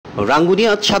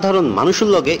রাঙ্গুনিয়াত সাধারণ মানুষের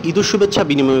লগে ঈদুর শুভেচ্ছা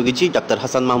বিনিময় গেছি ডাক্তার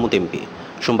হাসান মাহমুদ এমপি।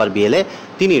 সোমবার বিয়েলে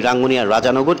তিনি রাঙ্গুনিয়ার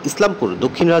রাজানগর, ইসলামপুর,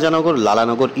 দক্ষিণ রাজানগর,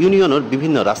 লালানগর ইউনিয়নের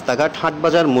বিভিন্ন রাস্তাঘাট,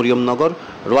 হাটবাজার, মরিয়মনগর,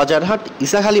 রোয়াজারহাট,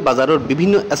 ইসাখালী বাজারের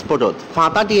বিভিন্ন স্পটত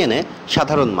ফাঁতা টিয়েনে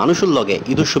সাধারণ মানুষের লগে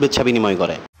ঈদুর শুভেচ্ছা বিনিময়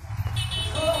করে।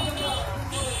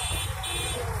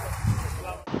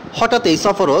 হঠাৎ এই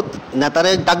সফরত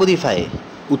নেতারে ডাগুদি ফায়ে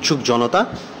উৎসুক জনতা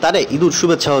তারে ঈদুর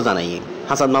শুভেচ্ছাও জানাই।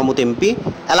 হাসান মাহমুদ এমপি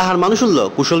এলাহার মানুষুল্ল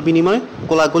কুশল বিনিময়,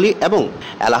 কোলাকুলি এবং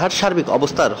এলাহার সার্বিক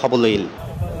অবস্থার হবলইল।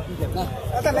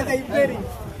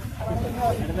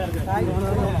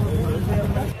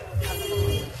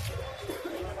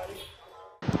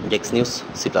 Desk news,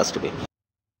 C+ TV।